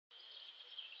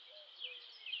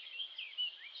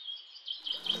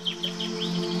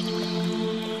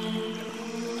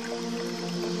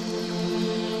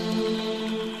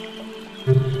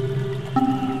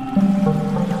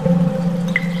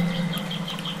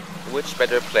which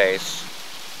better place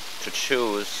to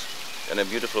choose than a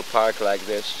beautiful park like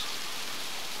this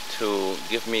to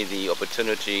give me the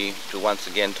opportunity to once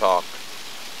again talk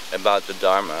about the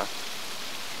Dharma.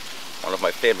 One of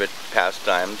my favorite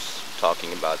pastimes,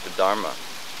 talking about the Dharma.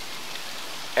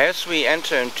 As we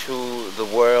enter into the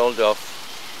world of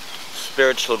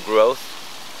spiritual growth,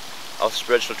 of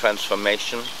spiritual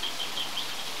transformation,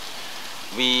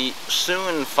 we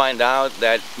soon find out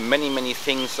that many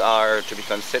things are to be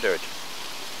considered.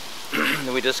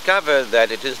 We discover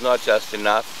that it is not just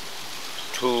enough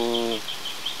to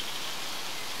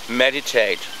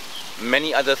meditate.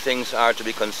 Many other things are to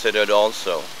be considered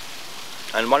also.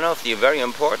 And one of the very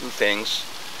important things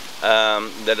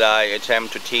that I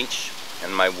attempt to teach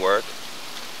in my work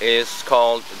is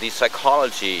called the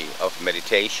psychology of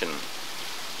meditation.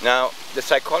 Now, the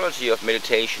psychology of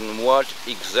meditation, what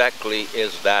exactly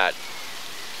is that?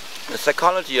 The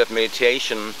psychology of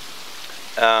meditation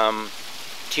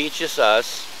teaches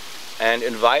us and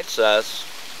invites us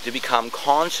to become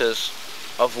conscious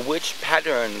of which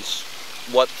patterns,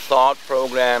 what thought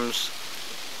programs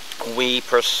we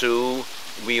pursue,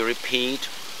 we repeat,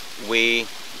 we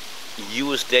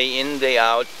use day in, day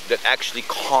out, that actually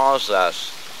cause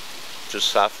us to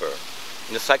suffer.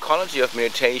 The psychology of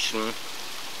meditation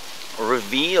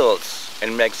reveals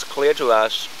and makes clear to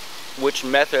us which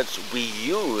methods we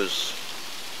use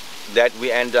that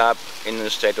we end up in a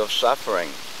state of suffering.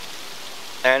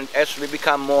 And as we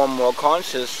become more and more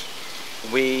conscious,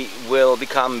 we will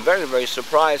become very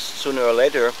surprised sooner or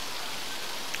later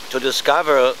to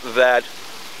discover that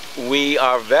we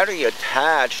are very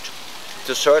attached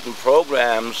to certain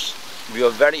programs, we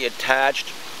are very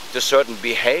attached to certain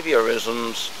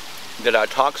behaviorisms that are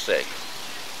toxic.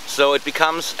 So it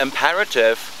becomes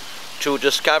imperative to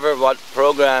discover what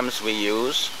programs we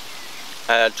use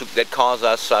that cause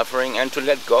us suffering and to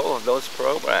let go of those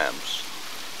programs.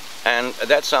 And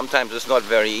that sometimes is not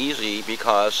very easy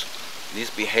because these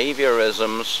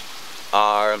behaviorisms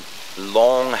are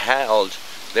long held,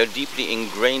 they're deeply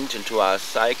ingrained into our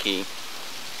psyche,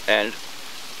 and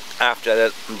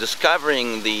after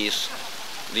discovering these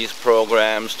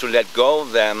programs, to let go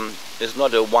of them is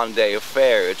not a one-day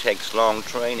affair. It takes long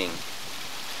training,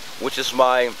 which is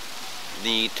why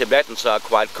the Tibetans are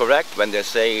quite correct when they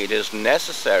say it is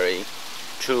necessary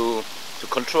to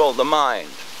control the mind.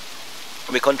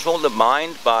 We control the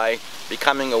mind by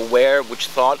becoming aware which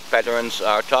thought patterns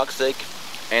are toxic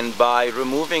and by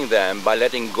removing them, by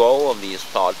letting go of these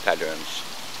thought patterns.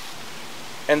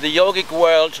 In the yogic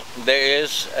world, there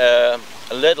is a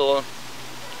little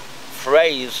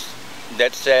phrase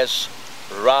that says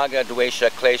raga, dvesha,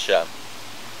 klesha,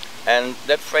 and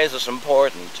that phrase is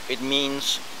important. It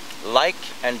means like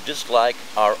and dislike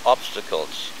are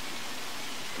obstacles.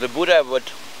 The Buddha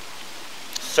would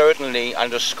certainly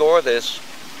underscore this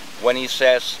when he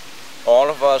says all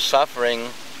of our suffering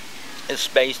is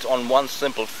based on one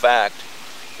simple fact.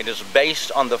 It is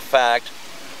based on the fact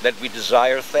that we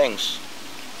desire things.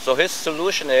 So his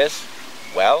solution is,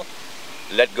 well,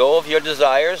 let go of your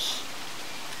desires,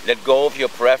 let go of your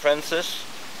preferences,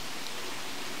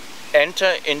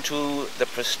 enter into the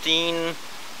pristine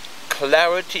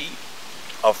clarity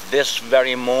of this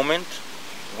very moment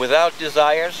without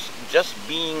desires, just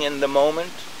being in the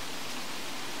moment,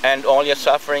 and all your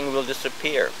suffering will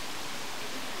disappear.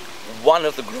 One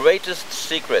of the greatest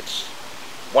secrets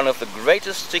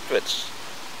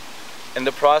in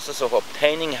the process of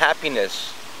obtaining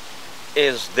happiness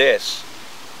is this: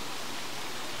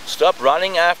 stop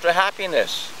running after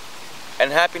happiness,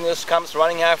 and happiness comes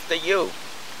running after you.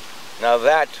 Now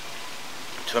that,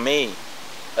 to me,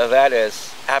 that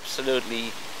is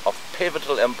absolutely of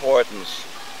pivotal importance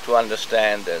to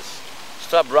understand this.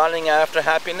 Stop running after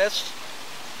happiness.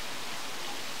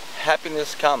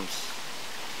 Happiness comes.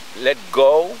 Let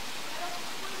go.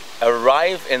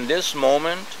 Arrive in this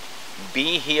moment.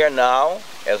 Be here now,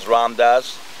 as Ram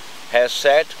Dass has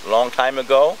said a long time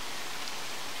ago.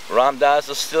 Ram Dass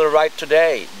is still right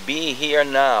today. Be here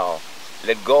now.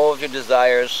 Let go of your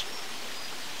desires.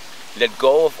 Let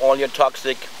go of all your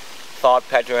toxic thought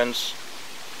patterns,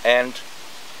 and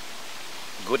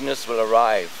goodness will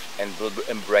arrive and will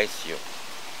embrace you.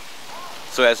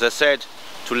 So as I said,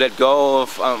 to let go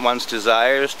of one's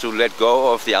desires, to let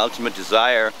go of the ultimate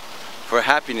desire for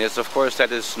happiness, of course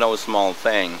that is no small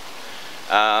thing.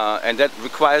 And that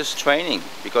requires training,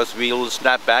 because we will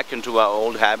snap back into our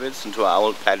old habits, into our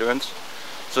old patterns.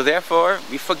 So therefore,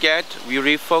 we forget, we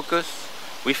refocus,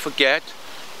 we forget.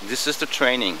 This is the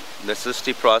training. This is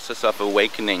the process of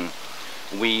awakening.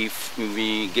 We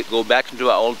go back into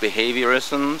our old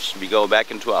behaviorisms, we go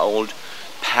back into our old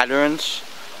patterns,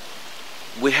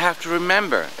 we have to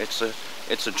remember. It's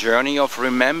a journey of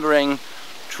remembering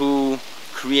to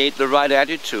create the right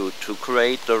attitude, to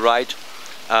create the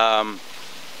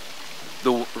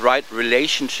right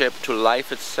relationship to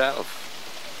life itself.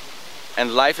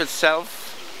 And life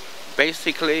itself,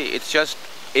 basically, it just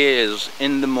is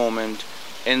in the moment,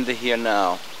 in the here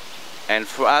now. And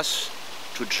for us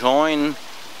to join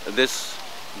this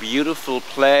beautiful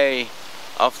play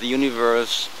of the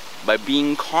universe by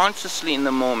being consciously in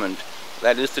the moment,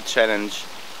 that is the challenge,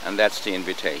 and that's the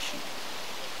invitation.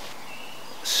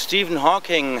 Stephen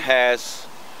Hawking has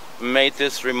made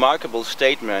this remarkable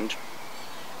statement,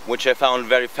 which I found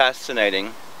very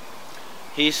fascinating.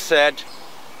 He said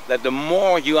that the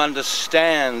more you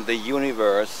understand the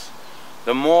universe,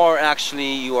 the more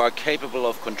actually you are capable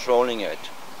of controlling it.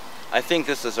 I think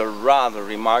this is a rather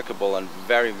remarkable and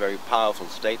very, very powerful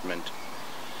statement.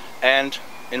 And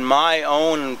in my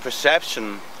own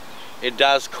perception, it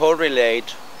does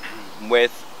correlate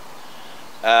with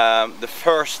the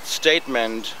first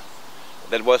statement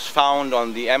that was found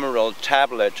on the Emerald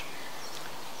Tablet.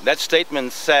 That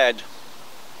statement said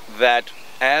that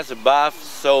as above,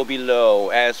 so below,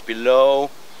 as below,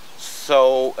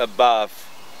 so above.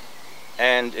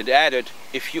 And it added,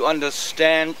 if you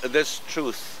understand this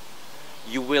truth,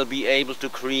 you will be able to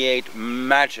create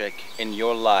magic in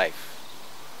your life.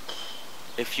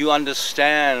 If you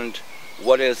understand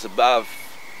what is above,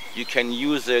 you can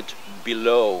use it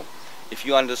below. If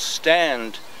you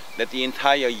understand that the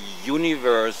entire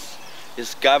universe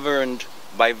is governed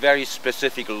by very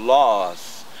specific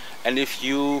laws, and if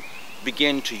you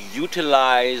begin to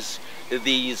utilize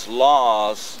these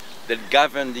laws that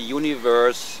govern the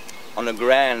universe on a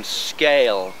grand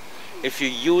scale, if you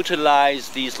utilize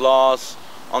these laws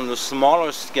on the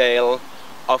smaller scale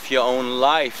of your own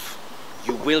life,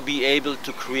 you will be able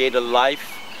to create a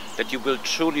life that you will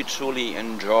truly, truly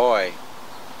enjoy.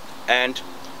 And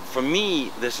for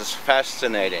me, this is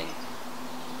fascinating.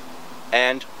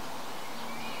 And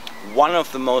one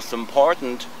of the most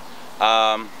important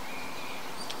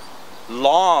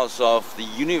laws of the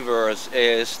universe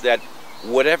is that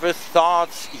whatever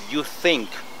thoughts you think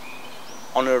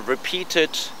on a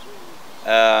repeated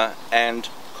and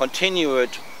continued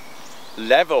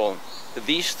level,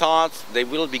 these thoughts, they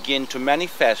will begin to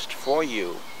manifest for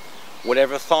you.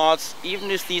 Whatever thoughts, even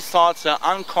if these thoughts are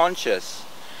unconscious,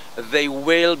 they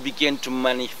will begin to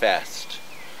manifest.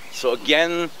 So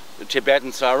again, the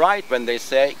Tibetans are right when they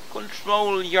say,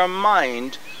 control your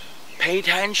mind, pay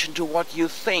attention to what you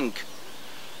think,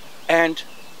 and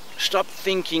stop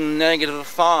thinking negative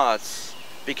thoughts.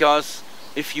 Because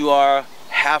if you are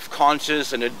half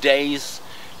conscious in a daze,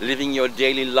 living your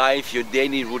daily life, your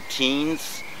daily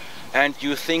routines, and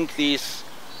you think these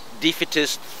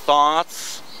defeatist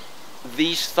thoughts,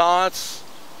 these thoughts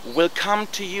will come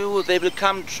to you, they will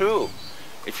come true.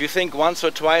 If you think once or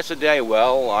twice a day,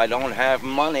 well, I don't have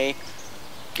money,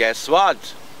 guess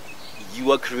what?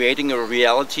 You are creating a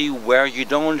reality where you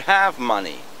don't have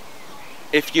money.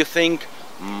 If you think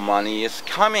money is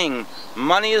coming,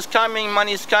 money is coming,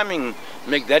 money is coming,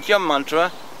 make that your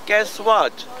mantra, guess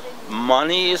what?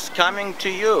 Money is coming to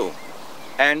you.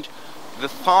 And the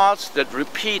thoughts that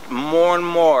repeat more and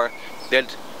more,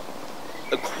 that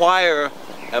acquire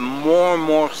a more and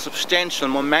more substantial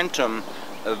momentum,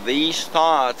 these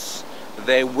thoughts,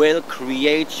 they will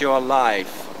create your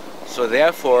life. So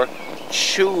therefore,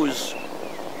 choose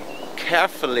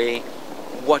carefully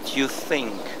what you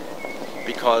think,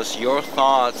 because your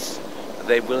thoughts,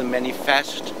 they will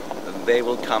manifest, they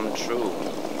will come true.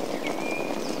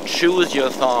 Choose your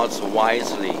thoughts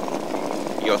wisely.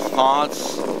 Your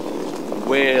thoughts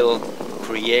will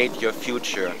create your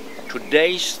future.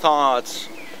 Today's thoughts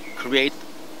create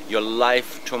your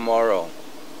life tomorrow.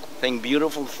 Think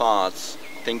beautiful thoughts,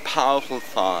 think powerful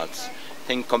thoughts,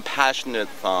 think compassionate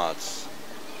thoughts,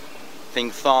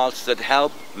 think thoughts that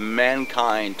help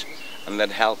mankind and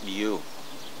that help you.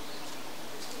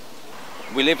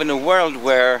 We live in a world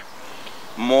where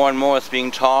more and more is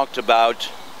being talked about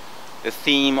the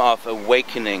theme of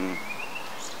awakening.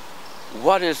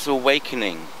 What is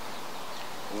awakening?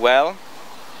 Well,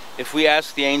 if we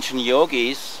ask the ancient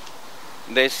yogis,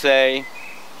 they say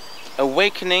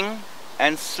awakening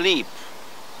and sleep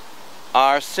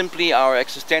are simply our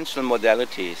existential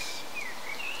modalities.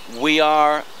 We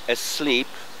are asleep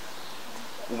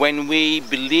when we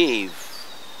believe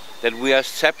that we are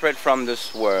separate from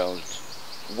this world.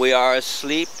 We are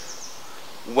asleep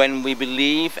when we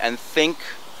believe and think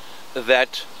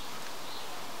that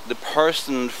the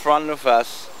person in front of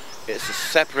us is a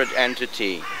separate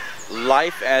entity.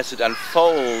 Life as it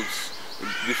unfolds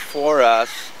before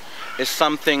us is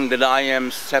something that I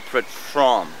am separate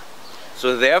from.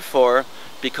 So therefore,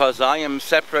 because I am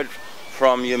separate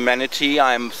from humanity,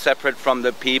 I am separate from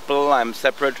the people, I am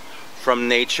separate from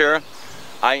nature,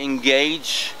 I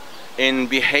engage in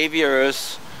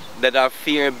behaviors that are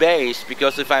fear-based,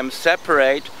 because if I'm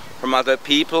separate from other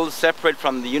people, separate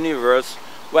from the universe,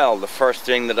 well, the first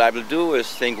thing that I will do is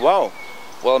think, wow,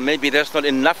 well, maybe that's not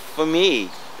enough for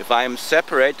me. If I am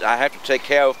separate, I have to take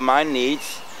care of my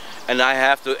needs, and I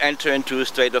have to enter into a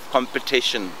state of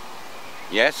competition.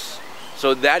 Yes?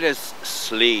 So that is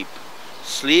sleep.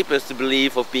 Sleep is the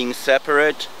belief of being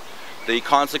separate, the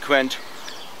consequent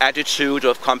attitude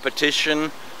of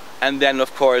competition, and then,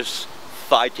 of course,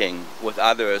 fighting with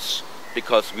others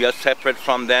because we are separate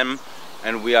from them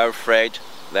and we are afraid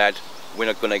that we're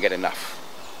not going to get enough.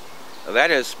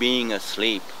 That is being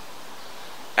asleep.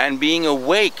 And being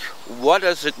awake, what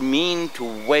does it mean to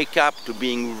wake up, to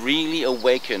being really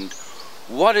awakened?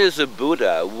 What is a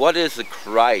Buddha? What is a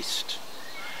Christ?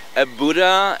 A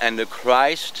Buddha and a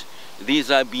Christ, these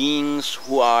are beings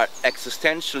who are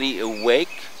existentially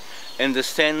awake in the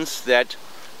sense that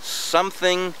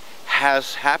something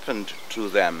has happened to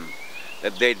them,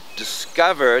 that they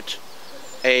discovered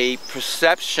a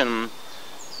perception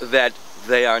that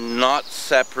they are not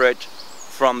separate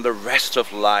from the rest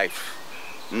of life.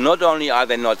 Not only are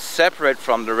they not separate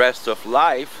from the rest of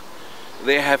life,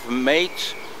 they have made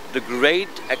the great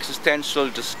existential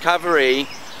discovery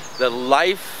that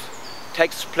life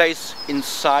takes place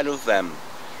inside of them,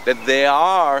 that they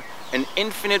are an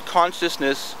infinite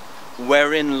consciousness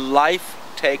wherein life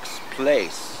takes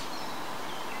place.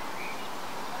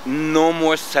 No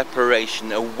more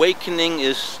separation. Awakening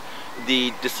is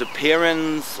the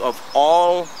disappearance of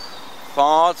all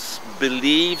thoughts,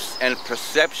 beliefs and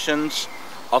perceptions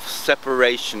of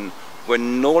separation. We're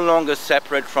no longer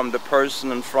separate from the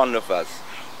person in front of us.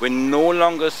 We're no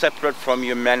longer separate from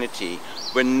humanity.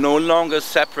 We're no longer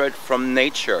separate from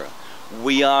nature.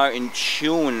 We are in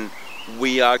tune.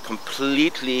 We are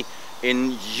completely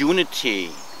in unity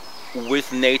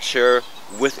with nature,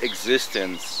 with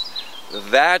existence.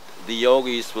 That, the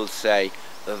yogis will say,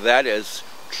 that is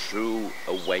true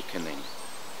awakening.